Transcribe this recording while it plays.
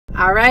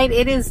All right,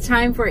 it is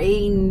time for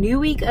a new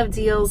week of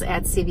deals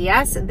at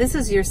CVS. This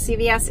is your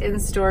CVS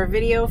in-store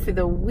video for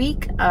the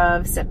week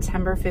of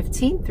September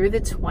 15th through the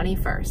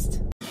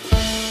 21st.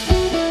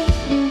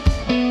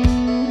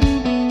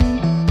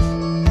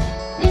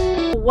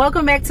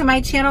 Welcome back to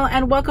my channel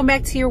and welcome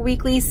back to your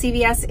weekly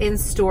CVS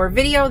in-store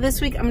video.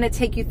 This week I'm going to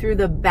take you through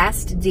the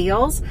best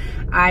deals.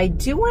 I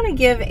do want to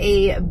give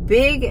a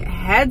big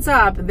heads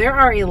up. There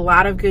are a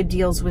lot of good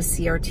deals with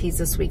CRTs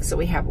this week. So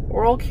we have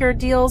oral care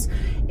deals.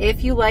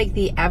 If you like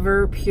the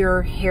Ever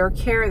Pure hair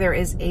care, there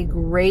is a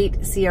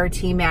great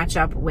CRT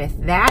matchup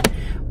with that.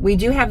 We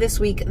do have this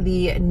week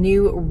the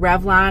new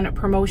Revlon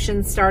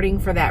promotion starting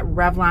for that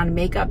Revlon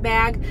makeup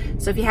bag.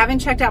 So if you haven't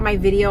checked out my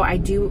video, I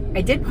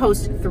did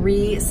post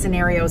 3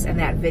 scenarios in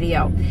that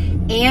video.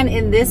 And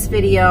in this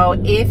video,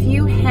 if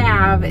you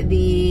have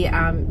the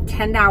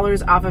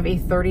 $10 off of a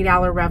 $30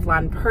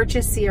 Revlon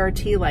purchase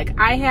CRT like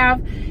I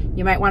have,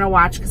 you might want to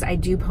watch because I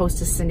do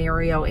post a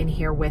scenario in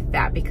here with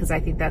that because I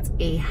think that's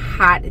a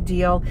hot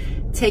deal.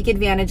 Take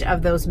advantage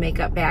of those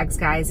makeup bags,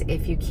 guys,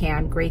 if you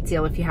can. Great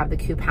deal if you have the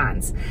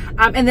coupons.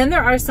 And then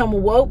there are some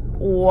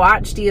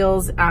watch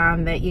deals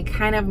that you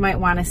kind of might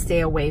want to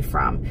stay away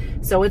from.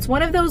 So it's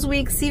one of those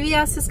weeks.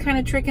 CVS is kind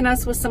of tricking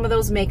us with some of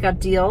those makeup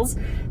deals.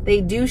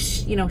 They do,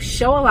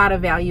 show a lot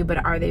of value,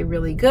 but are they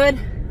really good?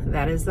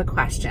 That is the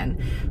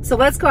question. So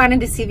let's go on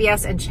into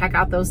CVS and check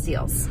out those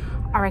deals.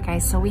 All right,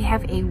 guys, so we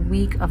have a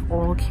week of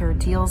oral care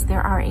deals. There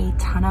are a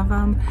ton of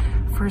them.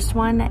 First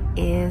one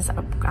is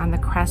on the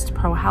Crest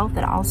Pro Health.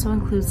 It also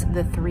includes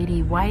the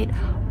 3D white.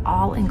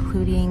 All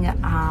including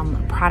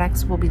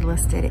products will be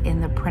listed in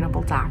the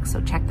printable doc,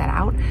 so check that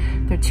out.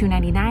 They're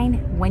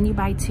 $2.99. When you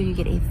buy 2, you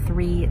get a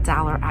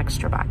 $3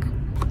 extra buck.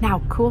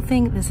 Now, cool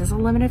thing, this is a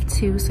limit of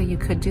 2, so you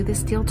could do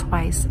this deal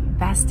twice.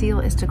 Best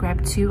deal is to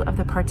grab 2 of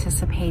the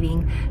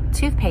participating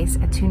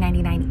toothpaste at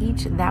 $2.99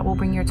 each. That will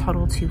bring your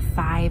total to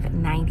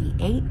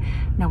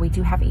 $5.98. Now, we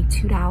do have a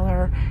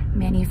 $2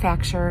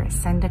 manufacturer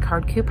send a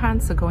card coupon,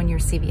 so go in your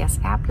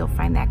CVS app, you'll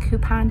find that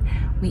coupon.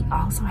 We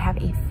also have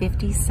a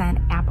 50-cent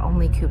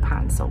app-only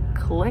coupon, so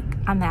click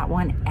on that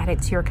one, add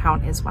it to your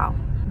account as well.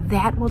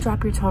 That will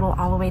drop your total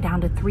all the way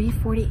down to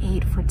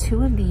 $3.48 for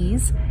 2 of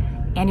these.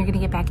 And you're gonna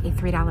get back a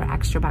 $3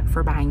 extra buck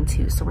for buying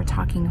 2. So we're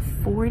talking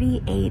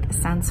 48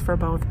 cents for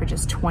both, or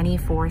just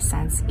 24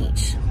 cents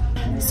each.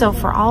 So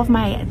for all of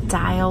my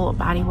Dial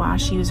body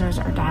wash users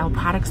or Dial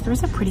products,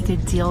 there's a pretty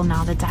good deal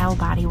now. The Dial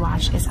body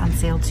wash is on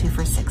sale 2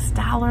 for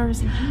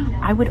 $6.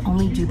 I would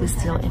only do this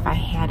deal if I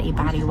had a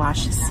body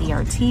wash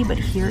CRT, but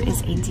here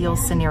is a deal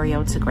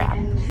scenario to grab.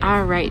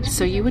 All right,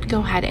 so you would go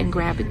ahead and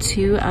grab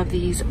 2 of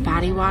these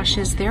body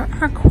washes. There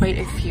are quite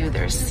a few.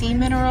 There's Sea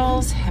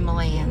Minerals,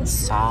 Himalayan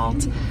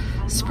Salt,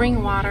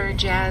 Spring Water,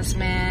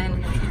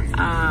 Jasmine,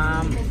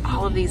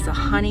 all of these, the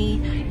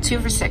honey, 2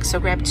 for $6. So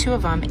grab 2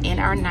 of them. In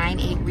our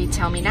 9/8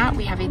 Retail Me Not,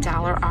 we have a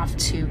 $1 off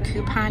 2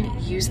 coupon.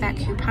 Use that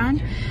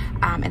coupon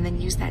and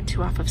then use that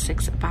 2 off of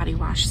 6 body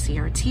wash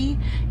CRT.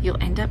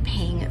 You'll end up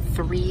paying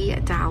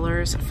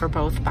 $3 for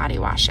both body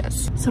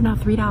washes. So now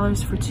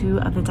 $3 for 2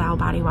 of the Dial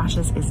body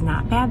washes is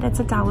not bad. That's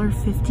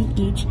 $1.50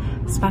 each,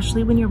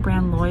 especially when you're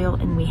brand loyal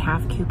and we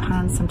have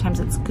coupons. Sometimes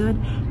it's good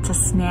to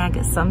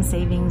snag some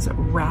savings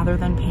rather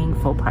than paying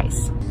full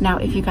price. Now,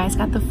 if you guys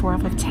got the 4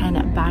 off of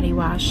 10 body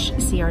wash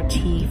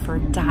CRT for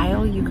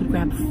Dial, you could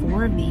grab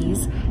 4 of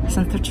these.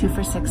 Since they're 2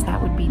 for $6,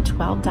 that would be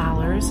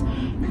 $12.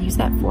 Use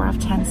that 4 off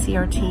 10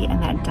 CRT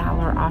and that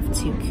 $1 off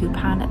 2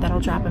 coupon. That'll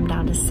drop them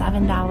down to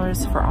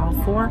 $7 for all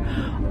 4,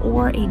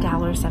 or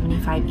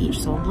 $1.75 each.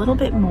 So a little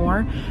bit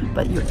more,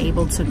 but you're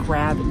able to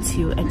grab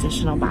 2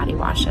 additional body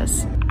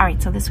washes. All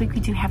right, so this week we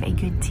do have a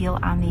good deal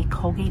on the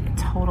Colgate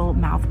Total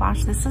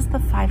mouthwash. This is the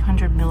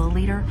 500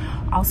 milliliter.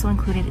 Also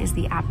included is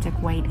the Optic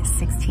White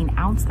 16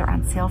 ounce. They're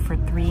on sale for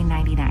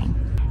 $3.99.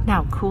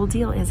 Now, cool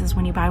deal is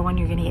when you buy one,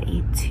 you're gonna get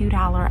a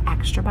 $2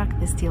 extra buck.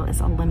 This deal is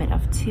a limit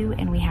of 2,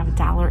 and we have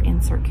 $1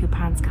 insert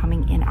coupons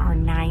coming in our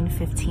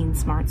 9/15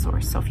 Smart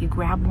Source. So if you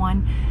grab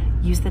one,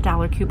 use the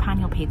 $1 coupon,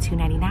 you'll pay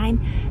 $2.99,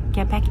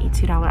 get back a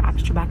 $2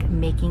 extra buck,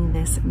 making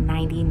this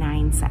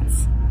 99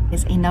 cents.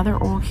 Is another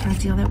oral care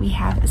deal that we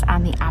have is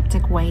on the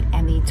Optic White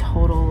and the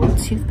Total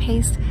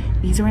toothpaste.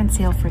 These are on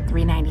sale for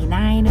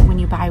 $3.99. When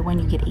you buy one,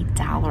 you get a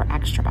 $1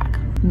 extra buck.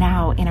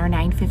 Now, in our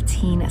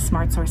 9/15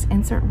 Smart Source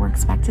insert, we're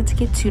expected to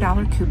get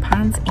 $2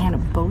 coupons,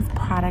 and both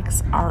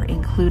products are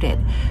included.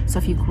 So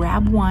if you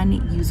grab one,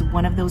 use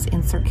one of those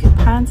insert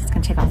coupons, it's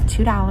gonna take off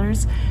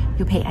 $2.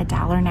 You'll pay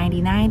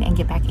 $1.99 and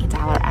get back a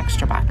 $1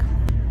 extra buck.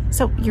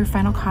 So your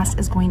final cost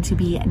is going to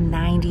be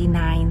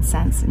 99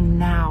 cents.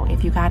 Now,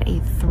 if you got a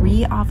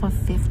 3 off of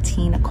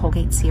 15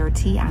 Colgate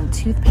CRT on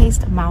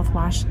toothpaste,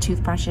 mouthwash,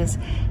 toothbrushes,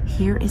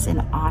 here is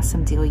an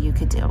awesome deal you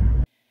could do.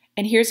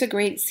 And here's a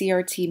great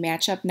CRT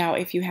matchup. Now,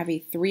 if you have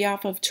a 3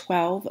 off of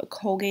 12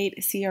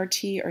 Colgate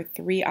CRT or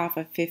 3 off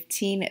of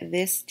 15,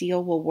 this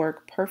deal will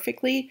work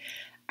perfectly.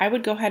 I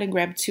would go ahead and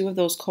grab 2 of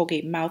those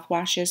Colgate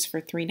mouthwashes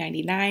for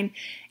 $3.99,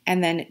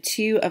 and then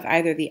 2 of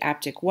either the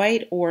Optic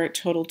White or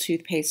Total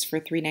toothpaste for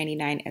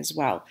 $3.99 as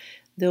well.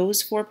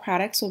 Those 4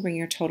 products will bring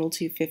your total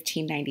to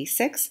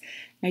 $15.96.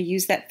 Now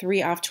use that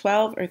 3 off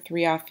 12 or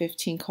 3 off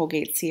 15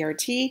 Colgate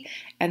CRT,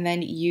 and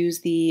then use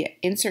the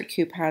insert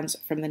coupons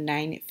from the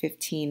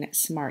 9.15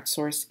 Smart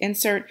Source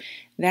insert.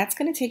 That's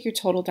going to take your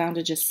total down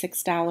to just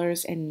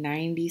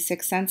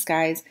 $6.96,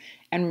 guys,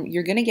 and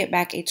you're going to get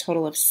back a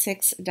total of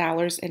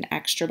 $6 in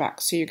extra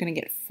bucks. So you're going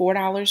to get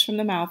 $4 from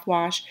the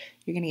mouthwash,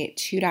 you're going to get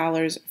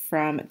 $2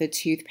 from the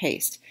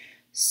toothpaste.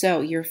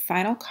 So your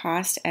final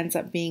cost ends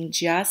up being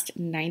just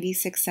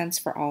 96 cents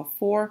for all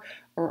 4,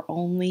 or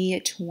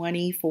only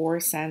 24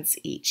 cents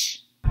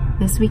each.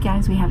 This week,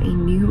 guys, we have a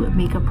new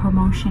makeup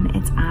promotion.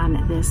 It's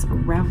on this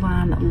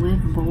Revlon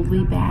Live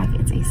Boldly bag.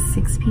 It's a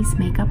 6-piece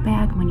makeup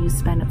bag. When you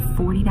spend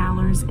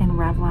 $40 in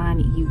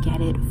Revlon, you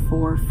get it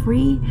for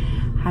free.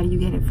 How do you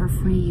get it for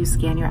free? You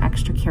scan your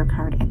extra care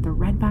card at the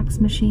Redbox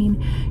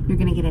machine. You're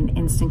gonna get an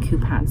instant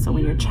coupon. So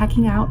when you're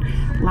checking out,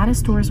 a lot of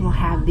stores will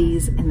have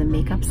these in the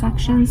makeup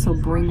section. So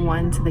bring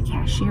one to the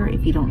cashier.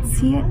 If you don't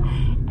see it,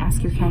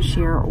 ask your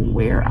cashier,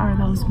 where are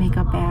those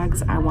makeup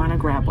bags? I wanna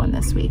grab one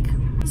this week.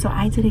 So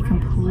I did a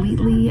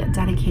completely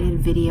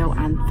dedicated video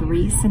on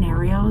 3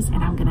 scenarios,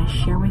 and I'm gonna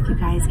share with you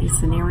guys a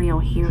scenario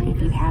here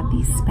if you have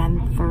the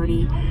spend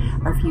 30,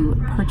 or if you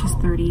purchase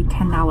 30,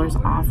 $10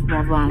 off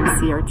Revlon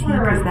CRT,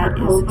 because that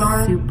is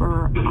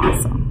super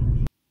awesome.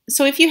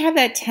 So if you have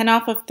that 10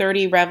 off of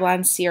 30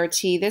 Revlon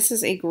CRT, this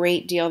is a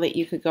great deal that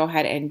you could go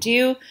ahead and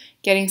do,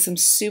 getting some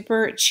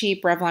super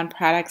cheap Revlon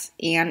products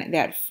and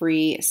that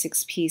free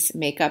 6-piece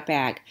makeup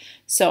bag.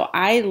 So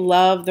I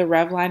love the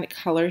Revlon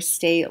Color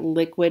Stay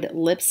Liquid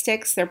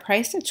lipsticks. They're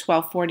priced at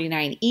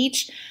 $12.49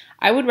 each.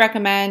 I would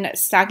recommend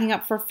stocking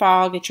up for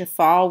fall, get your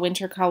fall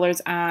winter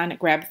colors on,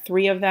 grab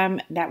 3 of them.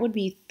 That would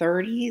be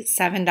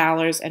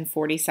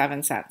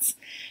 $37.47.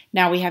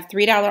 Now we have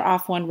 $3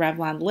 off 1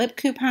 Revlon lip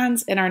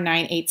coupons in our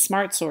 9.8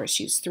 Smart Source.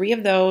 Use 3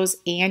 of those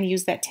and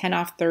use that 10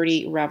 off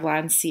 30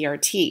 Revlon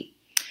CRT.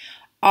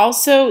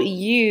 Also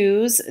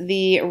use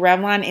the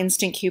Revlon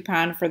instant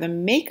coupon for the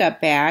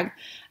makeup bag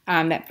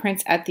that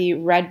prints at the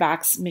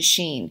Redbox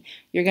machine.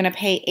 You're going to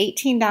pay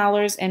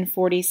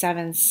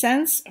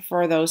 $18.47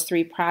 for those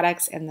 3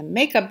 products in the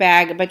makeup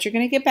bag, but you're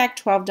going to get back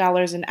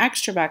 $12 in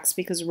extra bucks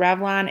because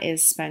Revlon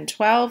is spend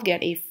 12,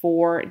 get a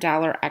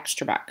 $4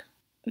 extra buck.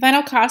 The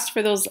final cost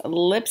for those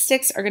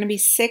lipsticks are going to be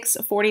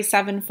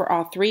 $6.47 for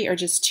all 3, or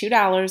just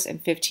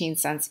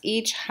 $2.15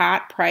 each.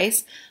 Hot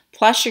price.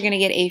 Plus, you're going to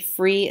get a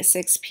free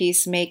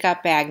 6-piece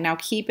makeup bag. Now,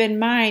 keep in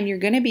mind, you're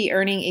going to be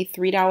earning a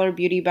 $3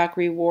 Beauty Buck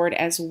reward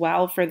as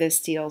well for this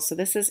deal. So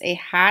this is a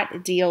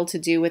hot deal to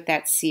do with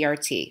that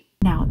CRT.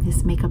 Now,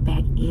 this makeup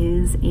bag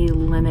is a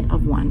limit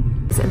of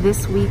 1. So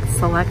this week,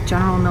 select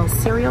General Mills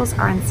cereals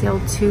are on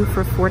sale 2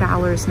 for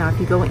 $4. Now, if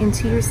you go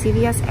into your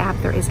CVS app,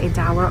 there is a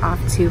 $1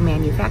 off 2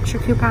 manufacturer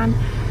coupon.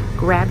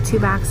 Grab 2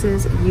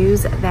 boxes,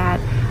 use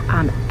that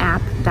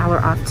app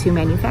 $1 off 2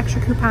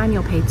 manufacturer coupon.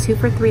 You'll pay 2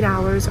 for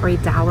 $3 or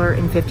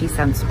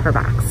 $1.50 per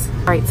box.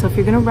 All right, so if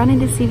you're gonna run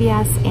into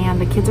CVS and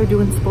the kids are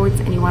doing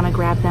sports and you wanna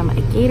grab them a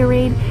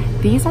Gatorade,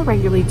 these are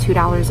regularly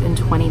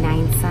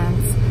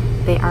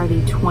 $2.29. They are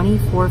the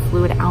 24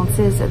 fluid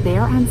ounces. They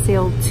are on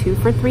sale 2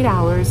 for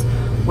 $3.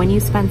 When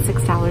you spend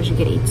 $6, you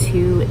get a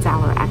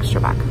 $2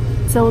 extra buck.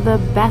 So the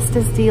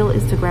bestest deal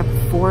is to grab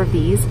 4 of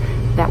these.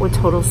 That would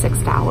total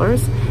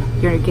 $6.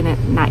 You're gonna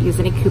not use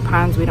any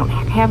coupons. We don't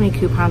have any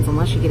coupons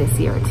unless you get a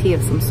CRT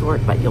of some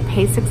sort, but you'll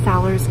pay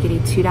 $6, get a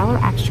 $2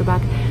 extra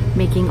buck,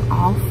 making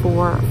all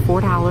 4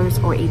 $4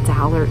 or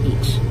 $1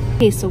 each.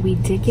 Okay, so we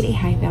did get a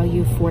high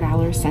value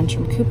 $4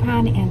 Centrum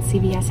coupon, and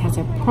CVS has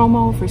a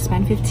promo for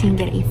spend 15,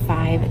 get a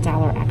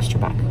 $5 extra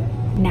buck.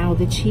 Now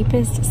the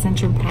cheapest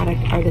Centrum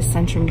product are the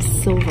Centrum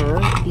Silver.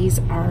 These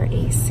are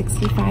a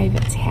 65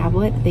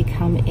 tablet. They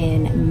come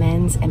in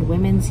men's and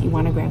women's. You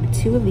want to grab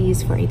 2 of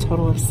these for a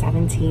total of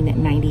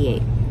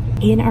 $17.98.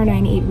 In our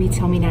 9.8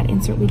 Retail Me Not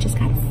insert, we just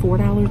got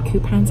 $4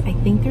 coupons. I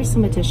think there's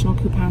some additional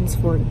coupons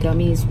for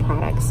gummies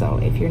products. So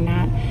if you're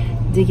not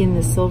digging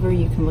the silver,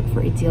 you can look for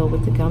a deal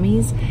with the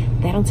gummies.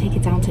 That'll take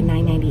it down to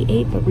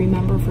 $9.98. But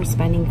remember, for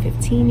spending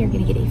 $15, you're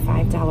going to get a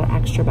 $5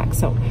 extra buck.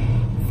 So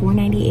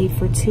 $4.98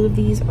 for 2 of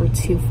these, or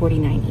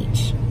 $2.49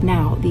 each.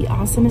 Now, the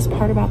awesomest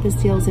part about this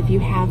deal is if you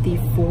have the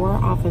 4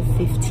 off of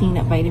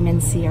 15 vitamin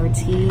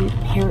CRT,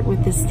 pair it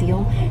with this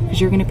deal, because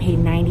you're going to pay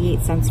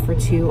 98 cents for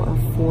 2, or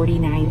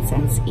 49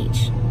 cents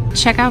each.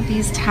 Check out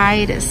these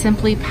Tide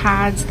Simply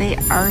Pods. They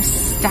are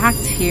stocked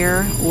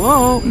here.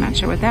 Whoa, not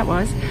sure what that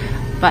was,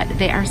 but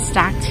they are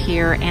stocked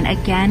here, and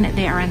again,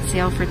 they are on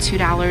sale for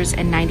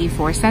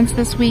 $2.94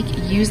 this week.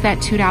 Use that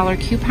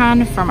 $2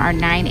 coupon from our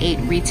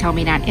 9.8 Retail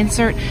Me Not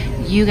insert.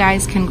 You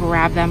guys can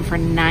grab them for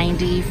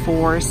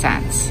 94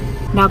 cents.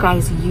 Now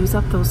guys, use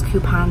up those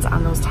coupons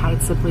on those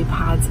Tide Simply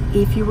Pods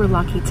if you were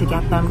lucky to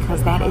get them,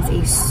 because that is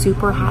a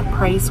super hot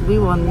price. We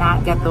will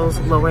not get those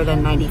lower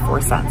than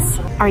 94 cents.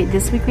 All right,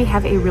 this week we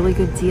have a really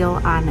good deal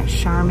on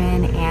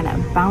Charmin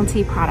and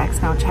Bounty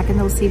products. Now check in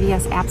those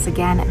CVS apps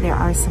again. There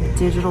are some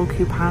digital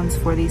coupons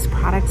for these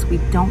products. We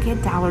don't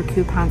get dollar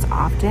coupons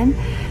often.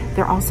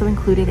 They're also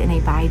included in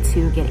a buy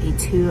two, get a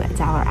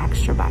 $2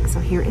 extra buck. So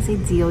here is a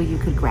deal you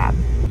could grab.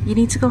 You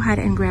need to go ahead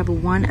and grab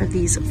one of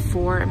these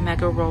 4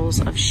 mega rolls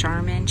of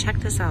Charmin. Check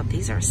this out,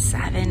 these are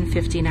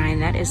 $7.59.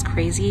 That is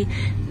crazy.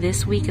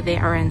 This week they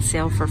are on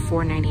sale for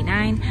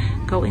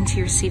 $4.99. Go into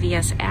your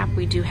CVS app.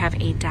 We do have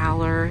a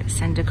 $1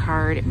 send a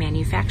card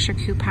manufacturer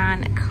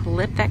coupon.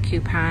 Clip that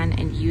coupon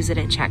and use it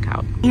at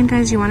checkout. And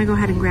guys, you want to go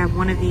ahead and grab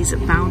one of these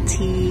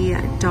Bounty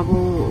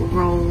double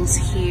rolls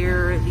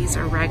here. These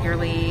are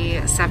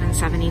regularly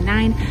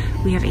 $7.79.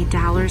 We have a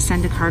 $1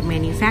 send a card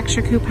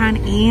manufacturer coupon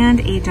and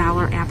a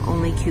 $1 app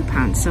only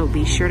coupon. So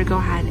be sure to go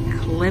ahead and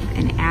clip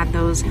and add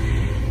those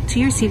to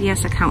your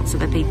CVS account so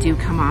that they do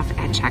come off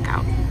at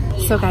checkout.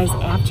 So guys,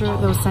 after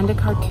those send a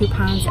card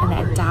coupons and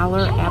that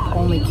 $1 app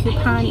only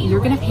coupon, you're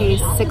gonna pay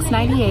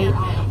 $6.98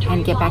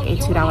 and get back a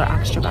 $2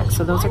 extra buck.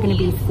 So those are gonna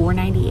be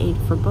 $4.98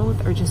 for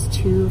both, or just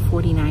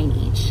 $2.49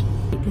 each.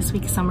 This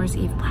week's Summer's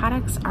Eve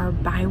products are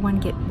buy one,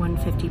 get one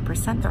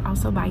 50%. They're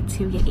also buy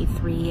two, get a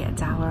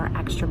 $3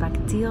 extra buck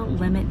deal.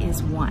 Limit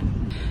is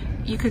 1.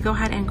 You could go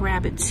ahead and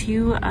grab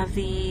 2 of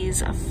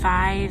these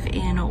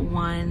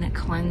 5-in-1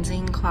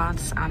 cleansing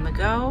cloths on the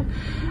go.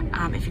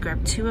 If you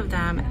grab 2 of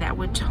them, that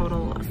would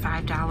total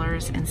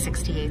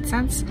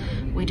 $5.68.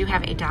 We do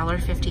have a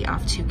 $1.50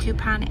 off 2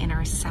 coupon in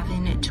our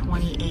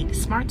 728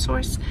 Smart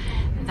Source.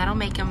 That'll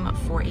make them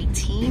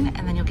 $4.18,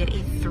 and then you'll get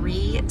a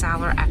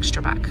 $3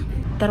 extra buck.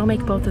 That'll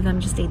make both of them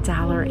just a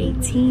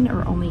 $1.18,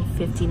 or only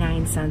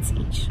 59 cents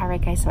each. All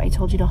right, guys, so I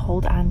told you to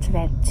hold on to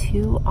that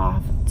 2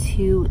 off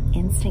 2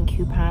 instant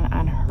coupon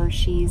on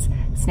Hershey's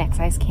snack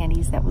size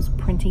candies that was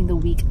printing the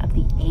week of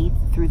the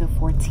 8th through the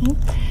 14th.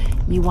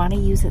 You want to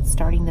use it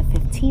starting the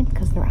 15th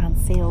because they're on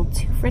sale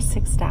 2 for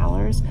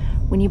 $6.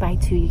 When you buy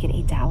 2, you get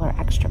a $1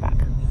 extra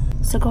buck.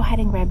 So go ahead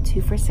and grab 2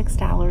 for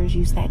 $6.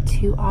 Use that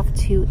 2 off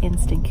 2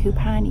 instant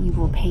coupon. You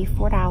will pay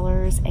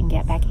 $4 and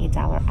get back a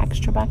 $1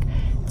 extra buck.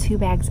 2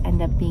 bags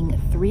end up being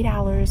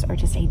 $3, or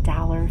just a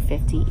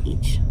 $1.50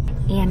 each.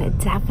 And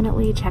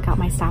definitely check out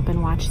my Stop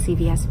and Watch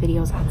CVS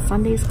videos on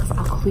Sundays, because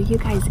I'll clue you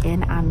guys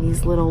in on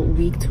these little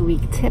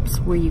week-to-week tips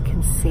where you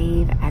can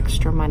save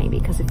extra money.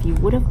 Because if you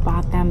would have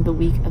bought them the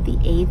week of the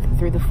 8th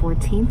through the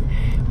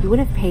 14th, you would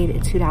have paid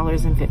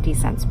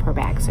 $2.50 per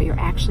bag. So you're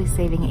actually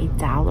saving a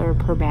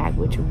 $1 per bag,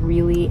 which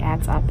really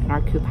adds up in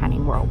our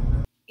couponing world.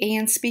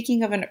 And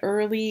speaking of an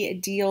early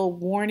deal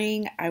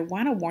warning, I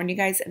want to warn you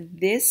guys,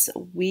 this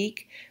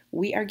week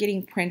we are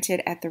getting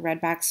printed at the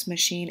Redbox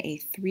machine a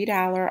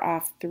 $3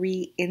 off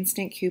 3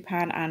 instant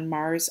coupon on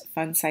Mars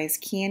Fun Size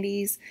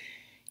candies.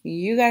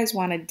 You guys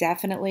want to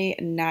definitely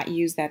not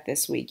use that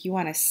this week. You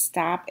want to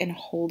stop and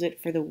hold it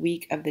for the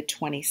week of the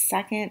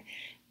 22nd,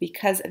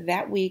 because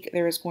that week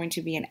there is going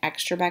to be an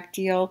extra buck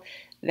deal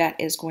that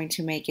is going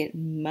to make it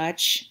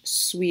much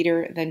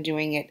sweeter than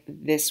doing it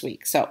this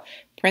week. So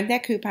print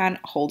that coupon,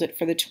 hold it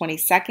for the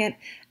 22nd.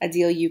 A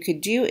deal you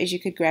could do is you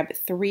could grab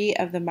 3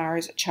 of the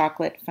Mars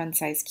chocolate fun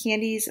size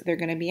candies. They're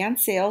going to be on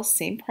sale,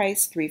 same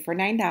price, 3 for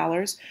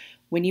 $9.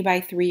 When you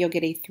buy 3, you'll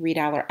get a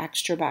 $3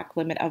 extra buck,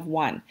 limit of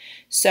 1.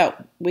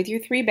 So with your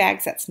 3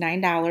 bags, that's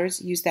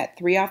 $9. Use that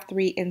 3 off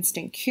 3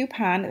 instant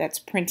coupon that's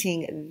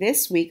printing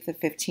this week, the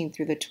 15th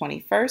through the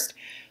 21st.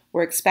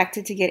 We're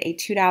expected to get a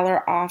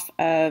 $2 off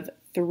of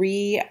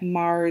 3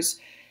 Mars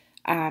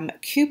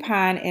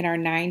coupon in our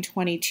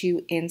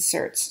 922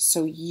 inserts.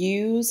 So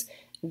use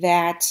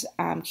that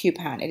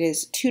coupon. It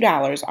is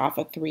 $2 off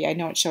of 3. I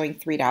know it's showing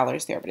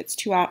 $3 there, but it's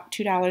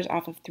 $2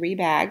 off of 3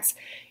 bags.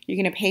 You're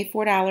going to pay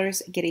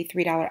 $4, get a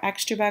 $3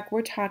 extra buck.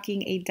 We're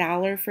talking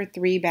 $1 for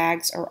 3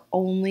 bags, or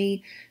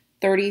only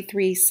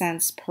 33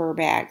 cents per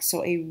bag.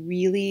 So a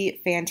really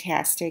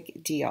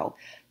fantastic deal.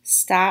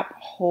 Stop,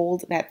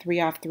 hold that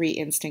 3 off 3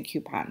 instant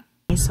coupon.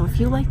 So if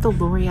you like the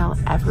L'Oreal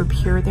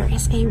Everpure, there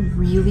is a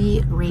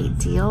really great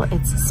deal.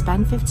 It's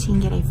spend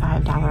 15, get a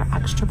 $5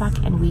 extra buck,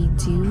 and we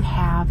do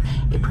have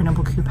a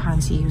printable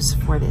coupon to use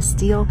for this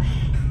deal.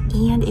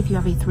 And if you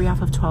have a 3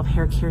 off of 12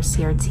 hair care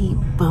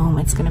CRT, boom,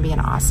 it's going to be an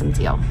awesome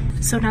deal.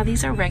 So now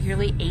these are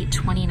regularly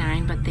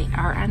 $8.29, but they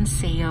are on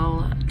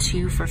sale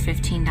 2 for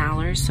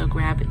 $15. So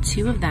grab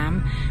 2 of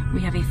them.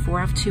 We have a 4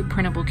 off 2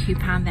 printable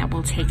coupon that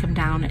will take them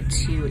down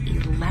to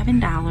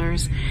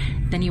 $11.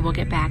 Then you will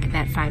get back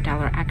that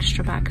 $5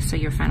 extra buck. So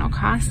your final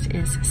cost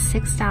is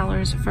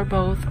 $6 for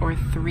both, or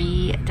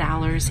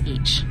 $3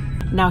 each.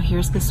 Now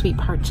here's the sweet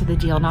part to the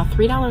deal. Now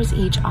 $3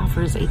 each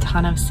offers a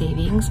ton of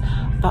savings,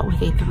 but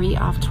with a 3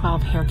 off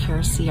 12 hair care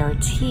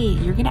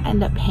CRT, you're gonna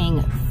end up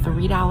paying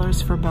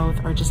 $3 for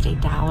both, or just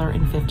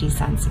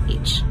 $1.50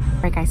 each.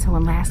 All right guys, so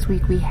in last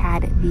week we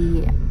had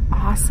the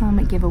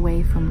awesome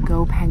giveaway from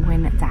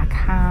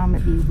GoPenguin.com,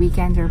 the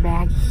Weekender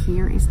bag.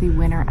 Here is the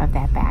winner of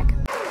that bag.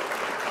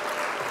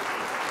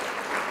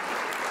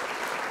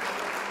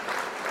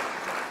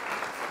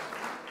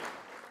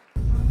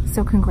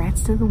 So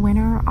congrats to the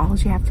winner. All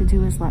you have to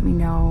do is let me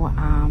know,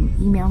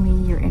 email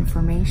me your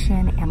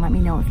information, and let me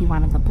know if you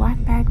wanted the black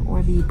bag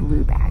or the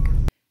blue bag.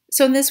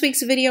 So in this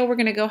week's video, we're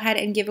going to go ahead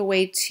and give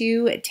away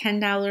 2 $10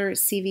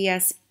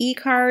 CVS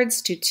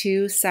e-cards to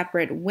 2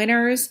 separate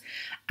winners.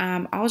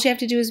 All you have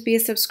to do is be a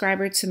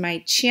subscriber to my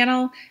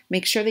channel.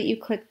 Make sure that you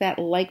click that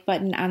like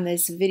button on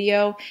this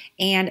video.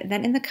 And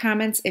then in the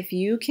comments, if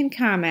you can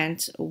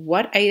comment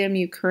what item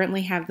you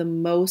currently have the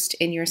most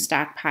in your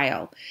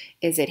stockpile.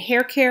 Is it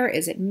hair care?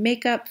 Is it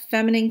makeup,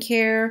 feminine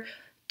care,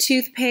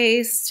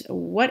 toothpaste?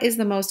 What is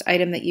the most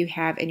item that you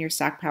have in your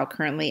stockpile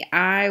currently?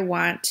 I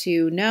want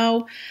to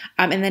know.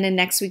 And then in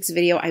next week's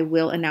video, I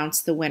will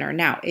announce the winner.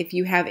 Now, if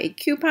you have a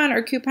coupon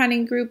or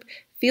couponing group,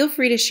 feel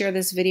free to share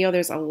this video.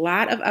 There's a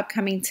lot of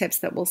upcoming tips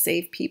that will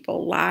save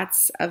people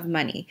lots of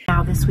money.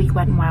 Now this week,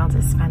 Wet n Wild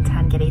is spend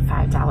 10, get a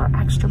 $5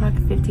 extra buck,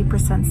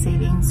 50%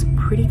 savings.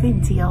 Pretty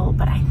good deal,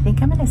 but I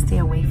think I'm gonna stay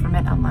away from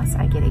it unless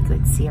I get a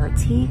good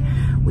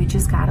CRT. We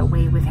just got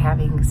away with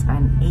having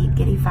spend 8,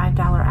 get a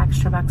 $5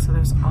 extra buck, so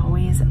there's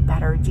always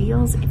better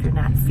deals. If you're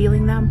not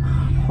feeling them,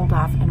 hold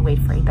off and wait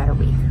for a better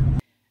week.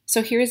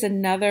 So here's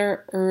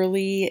another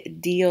early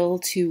deal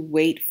to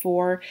wait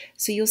for.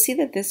 So you'll see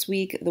that this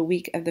week, the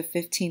week of the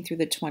 15th through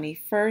the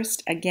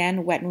 21st,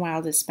 again, Wet n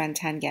Wild is spend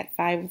 10, get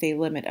 5 with a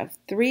limit of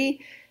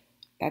 3.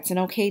 That's an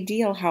okay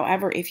deal.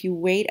 However, if you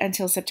wait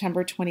until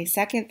September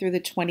 22nd through the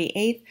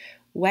 28th,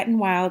 Wet n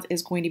Wild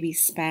is going to be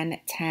spend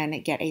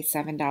 10, get a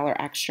 $7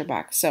 extra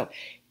buck. So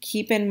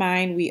keep in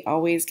mind, we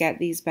always get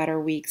these better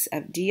weeks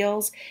of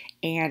deals,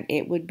 and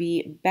it would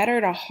be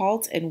better to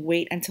halt and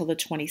wait until the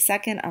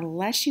 22nd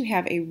unless you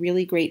have a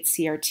really great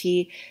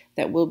CRT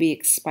that will be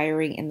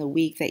expiring in the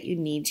week that you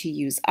need to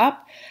use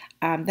up.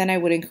 Then I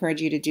would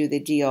encourage you to do the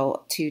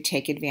deal to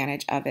take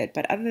advantage of it.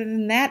 But other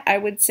than that, I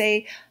would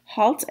say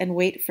halt and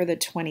wait for the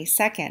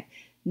 22nd.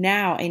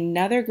 Now,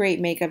 another great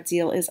makeup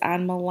deal is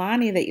on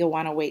Milani that you'll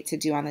want to wait to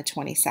do on the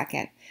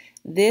 22nd.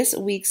 This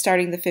week,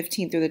 starting the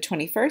 15th through the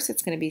 21st,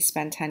 it's going to be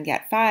spend 10,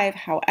 get 5.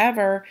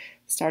 However,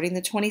 starting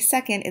the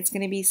 22nd, it's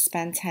going to be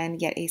spend 10,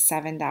 get a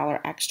 $7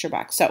 extra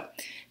buck. So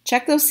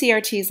check those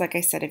CRTs. Like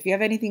I said, if you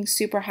have anything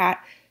super hot,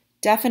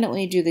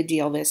 definitely do the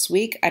deal this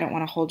week. I don't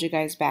want to hold you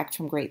guys back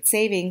from great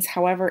savings.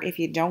 However, if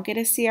you don't get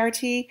a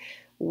CRT,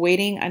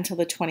 waiting until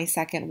the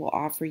 22nd will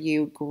offer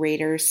you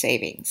greater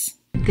savings.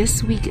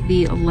 This week,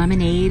 the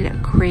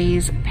Lemonade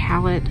Craze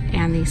palette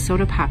and the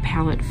Soda Pop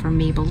palette from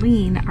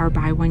Maybelline are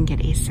buy one,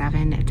 get a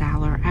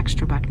 $7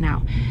 extra buck.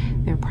 Now,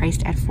 they're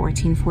priced at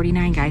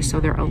 $14.49, guys, so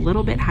they're a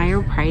little bit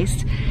higher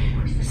priced.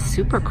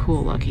 Super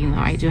cool looking, though,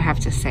 I do have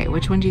to say.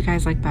 Which one do you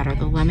guys like better,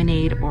 the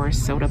Lemonade or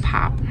Soda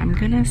Pop? I'm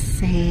gonna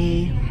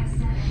say,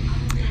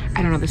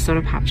 I don't know, the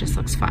Soda Pop just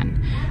looks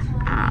fun.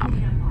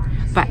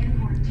 But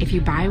if you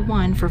buy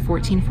one for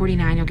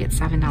 $14.49, you'll get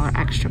 $7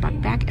 extra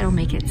buck back. It'll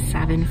make it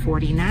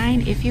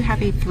 $7.49. If you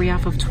have a 3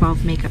 off of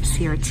 12 makeup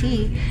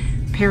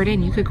CRT, pair it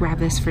in, you could grab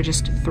this for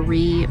just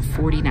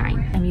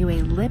 $3.49.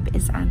 MUA Lip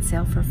is on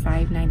sale for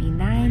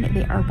 $5.99.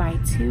 They are buy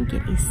 2,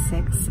 get a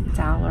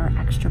 $6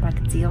 extra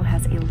buck deal,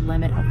 has a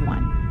limit of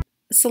 1.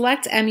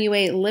 Select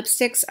MUA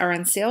lipsticks are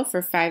on sale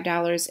for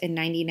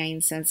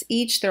 $5.99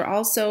 each. They're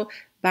also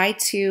buy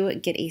 2,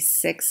 get a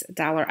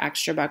 $6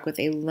 extra buck with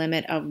a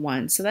limit of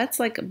 1. So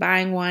that's like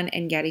buying one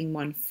and getting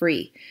one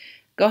free.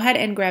 Go ahead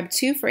and grab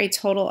 2 for a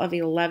total of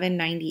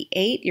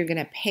 $11.98. You're going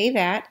to pay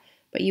that,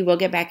 but you will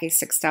get back a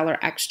 $6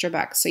 extra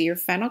buck. So your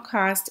final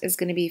cost is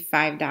going to be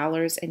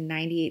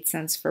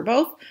 $5.98 for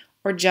both,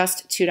 or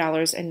just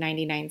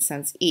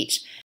 $2.99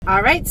 each.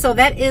 All right, so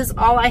that is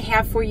all I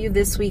have for you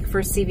this week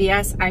for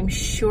CVS. I'm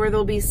sure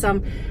there'll be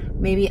some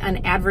maybe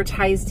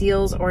unadvertised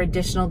deals or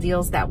additional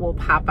deals that will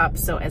pop up.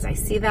 So as I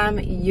see them,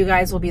 you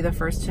guys will be the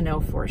first to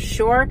know for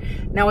sure.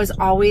 Now, as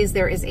always,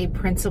 there is a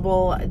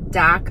printable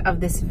doc of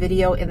this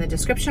video in the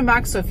description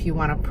box. So if you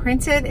want to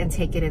print it and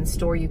take it in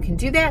store, you can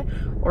do that.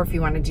 Or if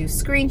you want to do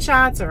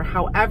screenshots or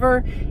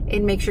however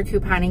it makes your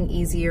couponing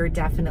easier,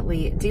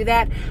 definitely do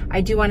that. I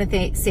do want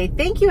to say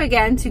thank you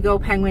again to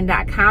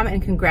GoPenguin.com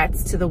and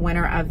congrats to the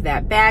winner of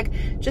that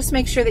bag. Just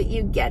make sure that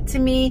you get to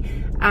me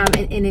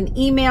in an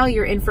email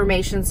your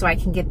information so I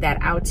can get that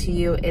out to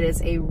you. It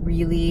is a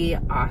really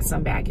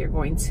awesome bag. You're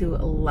going to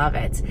love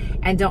it.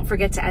 And don't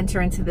forget to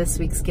enter into this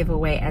week's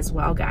giveaway as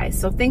well, guys.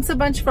 So thanks a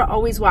bunch for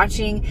always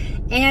watching.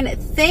 And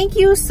thank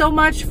you so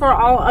much for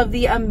all of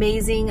the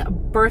amazing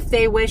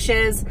birthday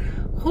wishes.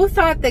 Who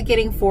thought that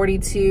getting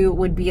 42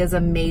 would be as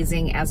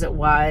amazing as it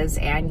was?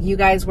 And you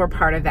guys were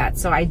part of that.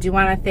 So I do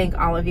want to thank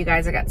all of you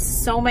guys. I got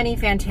so many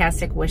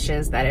fantastic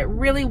wishes that it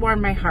really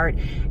warmed my heart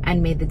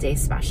and made the day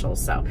special.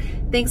 So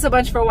thanks a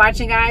bunch for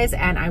watching, guys.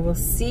 And I will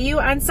see you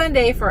on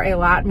Sunday for a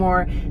lot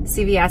more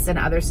CVS and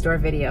other store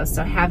videos.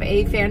 So have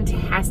a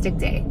fantastic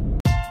day.